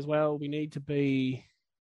today as well. We need to be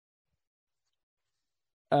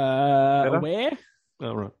aware.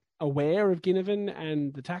 Oh, right. Aware of Ginnivan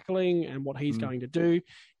and the tackling and what he's going to do.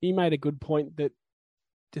 You made a good point that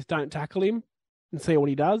just don't tackle him and see what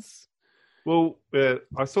he does. Well,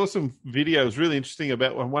 I saw some videos really interesting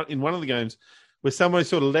about in one of the games where somebody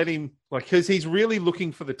sort of let him, like, because he's really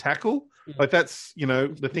looking for the tackle. Like, that's,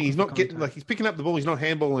 the thing. He's not getting, like, he's picking up the ball. He's not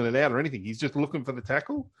handballing it out or anything. He's just looking for the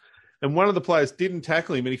tackle. And one of the players didn't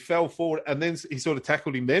tackle him, and he fell forward, and then he sort of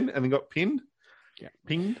tackled him then, and then got pinned. Yeah.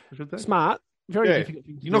 Pinged. Smart. Very difficult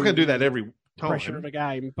thing to do. You're not going to do that every time. Pressure of a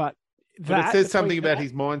game. But it says something about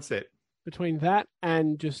his mindset. Between that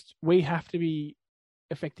and just, we have to be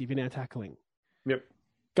effective in our tackling. Yep.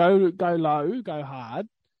 Go low, go hard.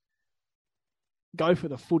 Go for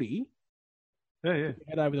the footy. Yeah.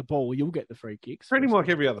 Get over the ball, you'll get the free kicks. Treat him like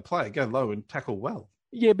every other player. Go low and tackle well.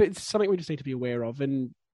 Yeah, but it's something we just need to be aware of.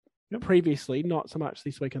 And previously, not so much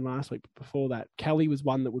this week and last week, but before that, Kelly was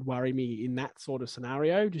one that would worry me in that sort of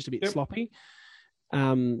scenario, just a bit sloppy.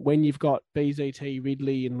 When you've got BZT,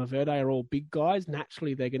 Ridley, and Laverde are all big guys,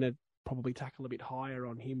 naturally they're going to probably tackle a bit higher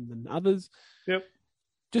on him than others. Yep.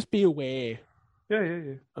 Just be aware.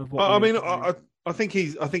 Yeah. Of what I think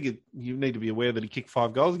you need to be aware that he kicked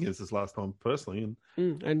 5 goals against us last time, personally,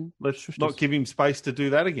 and let's not give him space to do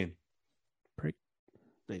that again.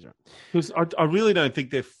 These are because I really don't think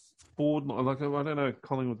they're forward. Like, I don't know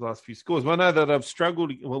Collingwood's last few scores. But I know that they've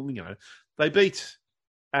struggled. Well, they beat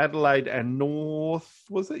Adelaide and North.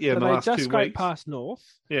 Was it? Yeah, so in the last 2 weeks. They've just scraped past North.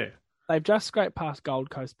 Yeah. They've just scraped past Gold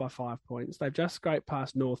Coast by 5 points. They've just scraped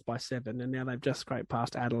past North by 7, and now they've just scraped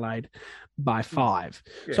past Adelaide by 5.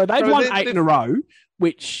 Yeah. So they've won 8 in a row,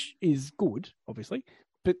 which is good, obviously,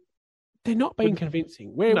 but they're not being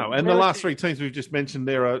convincing. The last 3 teams we've just mentioned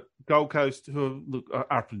there are Gold Coast, who are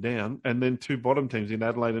up and down, and then 2 bottom teams in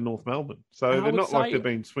Adelaide and North Melbourne. So they're not like they've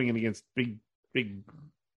been swinging against big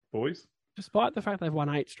boys. Despite the fact they've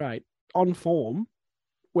won 8 straight, on form,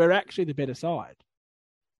 we're actually the better side.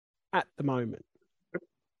 At the moment.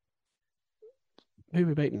 Who have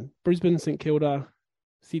we beaten? Brisbane, St Kilda,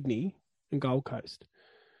 Sydney, and Gold Coast.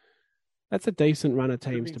 That's a decent run of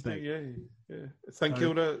teams to beat. Yeah. St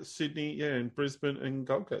Kilda, Sydney, and Brisbane and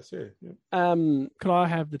Gold Coast, yeah. Could I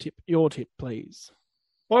have your tip, please?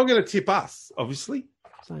 Well, I'm going to tip us, obviously.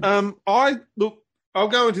 I'll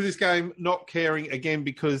go into this game not caring again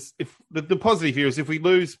because if the positive here is if we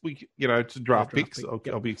lose, to draft picks.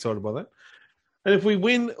 I'll be excited by that. And if we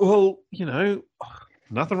win, well,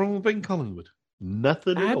 nothing wrong with beating Collingwood.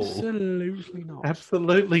 Nothing at all. Absolutely not.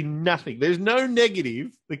 Absolutely nothing. There's no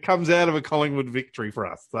negative that comes out of a Collingwood victory for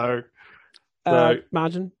us. So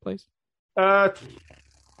margin, please.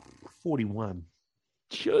 41.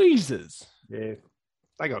 Jesus. Yeah.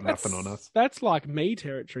 They got nothing on us. That's like me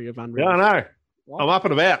territory of unreal. Yeah, I know. What? I'm up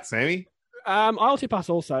and about, Sammy. I'll tip us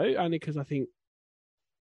also, only because I think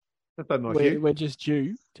we're just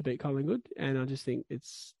due to beat Collingwood, and I just think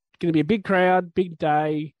it's going to be a big crowd, big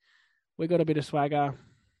day. We got a bit of swagger,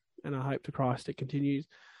 and I hope to Christ it continues.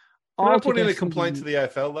 I'll put in a complaint to the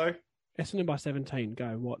AFL though. Essendon by 17.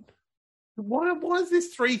 Go what? Why is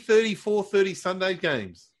this 3:30, 4:30 Sunday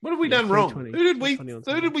games? What have we done wrong? Who did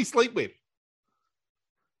we sleep with?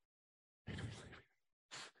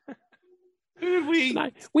 Who did we? No,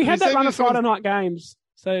 we had that run of Friday night games,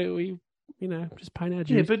 so we. Just paying our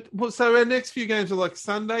dues. Yeah, but so our next few games are like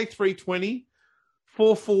Sunday, 3:20,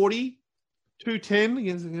 4:40,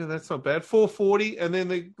 2:10. Yeah, that's not bad. 4:40, and then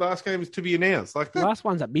the last game is to be announced. Like the last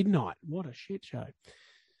one's at midnight. What a shit show!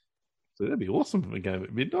 So that'd be awesome if we game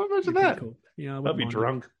at midnight. Imagine that. Cool. Yeah, I'd be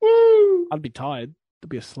drunk. Woo! I'd be tired. I'd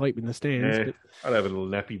be asleep in the stands. Yeah, I'd have a little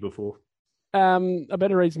nappy before. I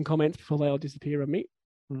better read some comments before they all disappear on me.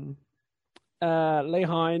 Mm. Lee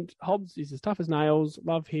Hind, Hobbs is as tough as nails.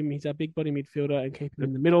 Love him. He's our big body midfielder and keep him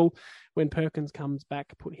in the middle. When Perkins comes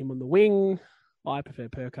back, put him on the wing. I prefer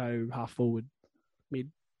Perko half forward,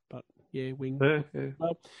 mid, but yeah, wing. Yeah.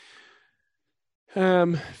 Well,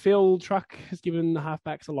 Phil Truck has given the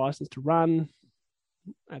halfbacks a license to run.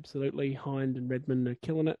 Absolutely. Hind and Redmond are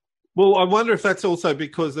killing it. Well, I wonder if that's also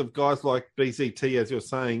because of guys like BZT, as you're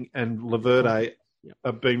saying, and Laverde. Yep.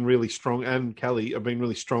 Have been really strong, and Kelly have been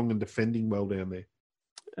really strong and defending well down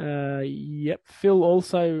there. Yep. Phil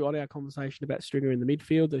also on our conversation about Stringer in the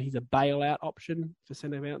midfield that he's a bailout option for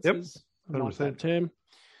centre bounces. Yep. I like that term.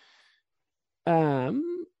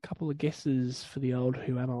 Couple of guesses for the old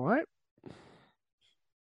Who Am I?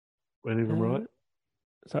 Any of them right?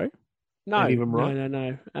 Sorry? No. Any of them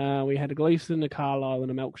right? No. We had a Gleeson, a Carlisle,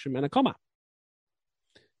 and a Melksham, and a comma.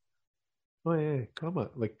 Oh, yeah, comma.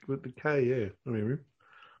 Like with the K, yeah. I mean,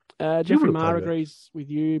 Jeffrey Marr agrees with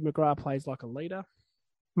you. McGrath plays like a leader.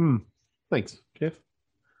 Thanks, Jeff.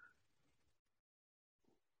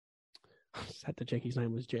 I just had to check his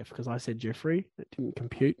name was Jeff because I said Jeffrey. It didn't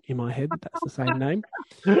compute in my head that that's the same name.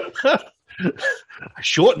 I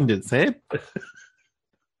shortened it, Sam.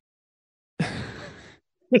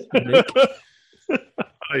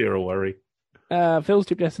 Oh, you're a worry. Phil's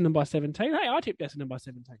tipped Essendon by 17. Hey, I tipped Essendon by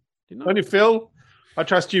 17. Didn't I? Only Phil. I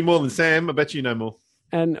trust you more than Sam. I bet you know more.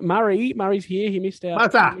 And Murray's here. He missed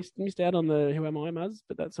out. Missed out on the Who Am I, Muzz,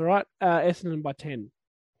 but that's all right. Essendon by 10.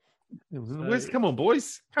 Come on,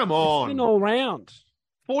 boys. Come on. Essendon all round.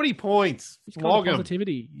 40 points. His kind of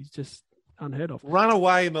positivity is just unheard of. Run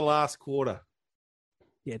away in the last quarter.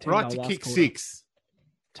 Yeah, right to kick quarter. 6.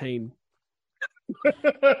 Team.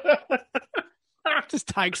 Just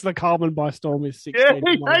takes the Coleman by storm with 6. Yeah,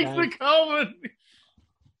 he takes the Coleman.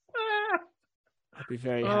 I'd be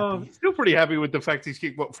very happy. Still pretty happy with the fact he's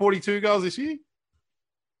kicked, 42 goals this year?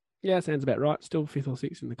 Yeah, sounds about right. Still 5th or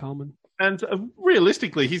 6th in the Coleman. And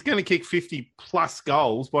realistically, he's going to kick 50-plus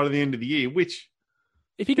goals by the end of the year, which...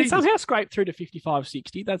 If he can somehow scrape through to 55,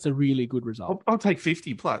 60, that's a really good result. I'll take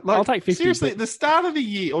 50-plus. I'll take 50. Seriously, at the start of the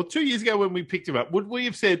year, or 2 years ago when we picked him up, would we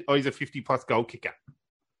have said, he's a 50-plus goal kicker?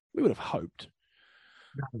 We would have hoped.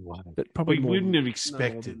 No way. But probably we wouldn't have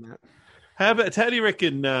expected. How do you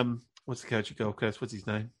reckon, what's the coach at Gold Coast? What's his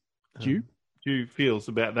name? Dew feels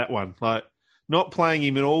about that one. Like, not playing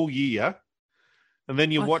him in all year, and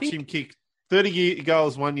then you watch him kick 30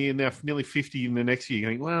 goals one year, now nearly 50 in the next year,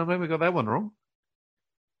 going, well, maybe we got that one wrong.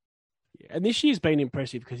 Yeah, and this year's been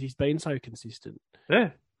impressive because he's been so consistent.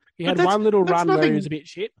 Yeah. He had one little run where he was a bit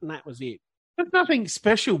shit, and that was it. There's nothing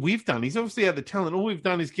special we've done. He's obviously had the talent. All we've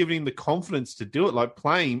done is given him the confidence to do it, like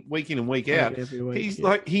playing week in and week out. Every week, he's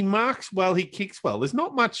like, he marks well, he kicks well. There's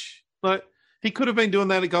not much, like, he could have been doing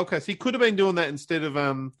that at Gold Coast. He could have been doing that instead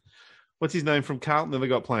of, what's his name from Carlton that they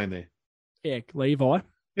got playing there? Yeah, Levi.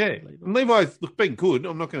 Yeah. And Levi's been good.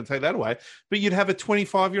 I'm not going to take that away. But you'd have a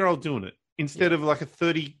 25-year-old doing it instead of like a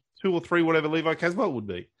 32 or 3, whatever Levi Caswell would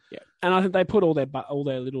be. Yeah. And I think they put all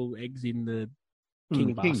their little eggs in the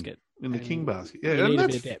king basket. In the king basket. Yeah. You need a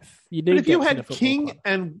bit of depth. You need but if you had King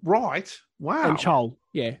and Wright, wow. And Chol,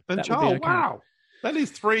 yeah. And Chol, okay. Wow. That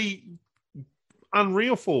is 3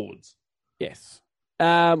 unreal forwards. Yes.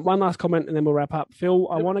 One last comment and then we'll wrap up. Phil,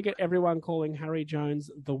 I want to get everyone calling Harry Jones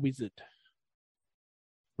the Wizard.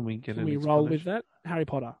 Can we roll with that? Harry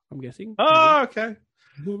Potter, I'm guessing. Oh, okay.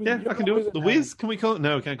 Yeah, I can do it. The Wiz, can we call it?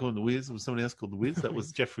 No, we can't call him the Wiz. There was somebody else called the Wiz. That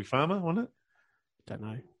was Jeffrey Farmer, wasn't it? Don't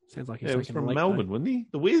know. Sounds like he's he was from Melbourne, wasn't he?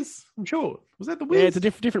 The Wiz, I'm sure. Was that the Wiz? Yeah, it's a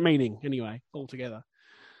different meaning anyway, altogether.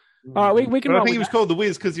 All right, we can. I think he was called the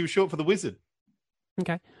Wiz because he was short for the Wizard.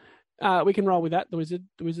 Okay, we can roll with that. The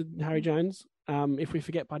Wizard, Harry Jones. If we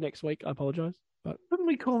forget by next week, I apologise. But didn't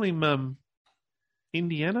we call him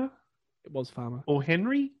Indiana? It was Farmer or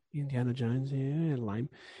Henry. Indiana Jones, yeah, lame.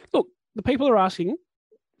 Look, the people are asking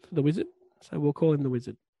for the Wizard, so we'll call him the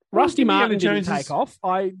Wizard. Rusty Martin didn't take off.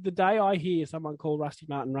 The day I hear someone call Rusty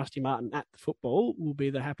Martin at the football will be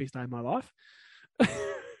the happiest day of my life.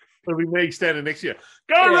 It'll be me standing next year.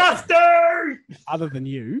 Go, Rusty! Other than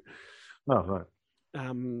you. Oh, right.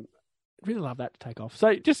 Really love that to take off.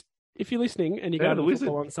 So just, if you're listening and you go to the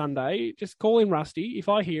football on Sunday, just call him Rusty. If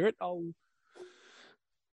I hear it, I'll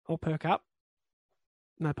perk up.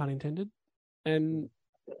 No pun intended. And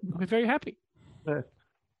I'll be very happy. Yeah. And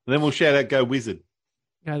then we'll shout out, Go Wizard.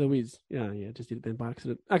 Go the Wiz. Yeah, just did it then by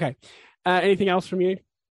accident. Okay. Anything else from you?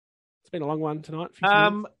 It's been a long one tonight.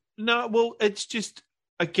 No, well, it's just,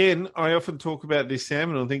 again, I often talk about this,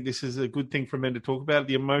 Sam, and I think this is a good thing for men to talk about,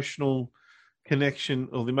 the emotional connection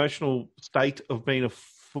or the emotional state of being a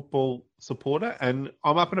football supporter, and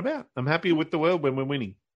I'm up and about. I'm happy with the world when we're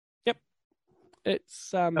winning. Yep.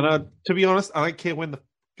 It's and to be honest, I don't care when the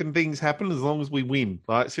things happen as long as we win.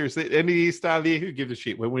 Like, seriously, at the end of the year, start of the year, who gives a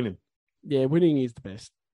shit? We're winning. Yeah, winning is the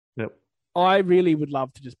best. Yep. I really would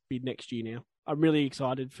love to just be next year now. I'm really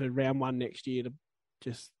excited for round 1 next year to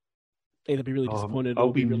just either be really disappointed I'll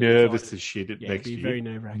or be really nervous excited. as shit next year. year. Very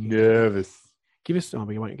nerve-wracking. Nervous. Give us...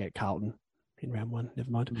 we won't get Carlton in round 1.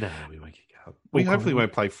 Never mind. No, we won't get Carlton. We hopefully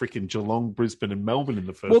won't play freaking Geelong, Brisbane and Melbourne in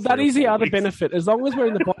the first. Well, that is the other benefit. As long as we're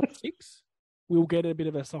in the bottom 6, we'll get a bit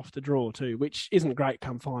of a softer draw too, which isn't great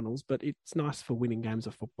come finals, but it's nice for winning games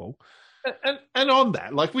of football. And on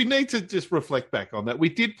that, like, we need to just reflect back on that. We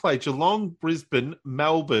did play Geelong, Brisbane,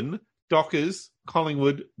 Melbourne, Dockers,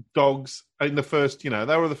 Collingwood, Dogs in the first, they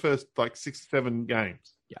were the first like 6 or 7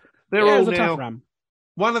 games. Yeah. They're all it was a now, tough run.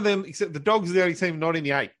 One of them, except the Dogs are the only team not in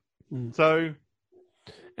the 8. So.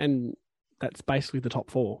 And that's basically the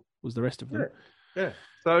top 4 was the rest of them. Yeah.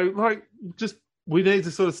 So, like, just, we need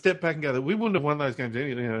to sort of step back and go, we wouldn't have won those games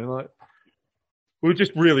anyway, like. We were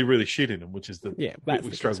just really, really shit in them, which is the bit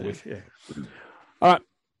we struggle with. Yeah. All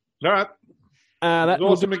right. That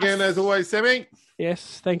was awesome again, as always, Sammy.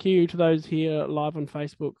 Yes, thank you to those here live on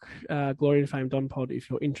Facebook. Glory and Fame Don Pod,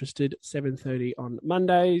 if you're interested, 7:30 on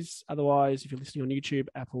Mondays. Otherwise, if you're listening on YouTube,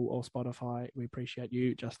 Apple or Spotify, we appreciate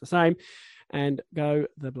you just the same. And go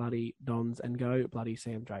the bloody Dons and go bloody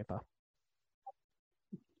Sam Draper.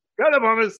 Go the Bombers.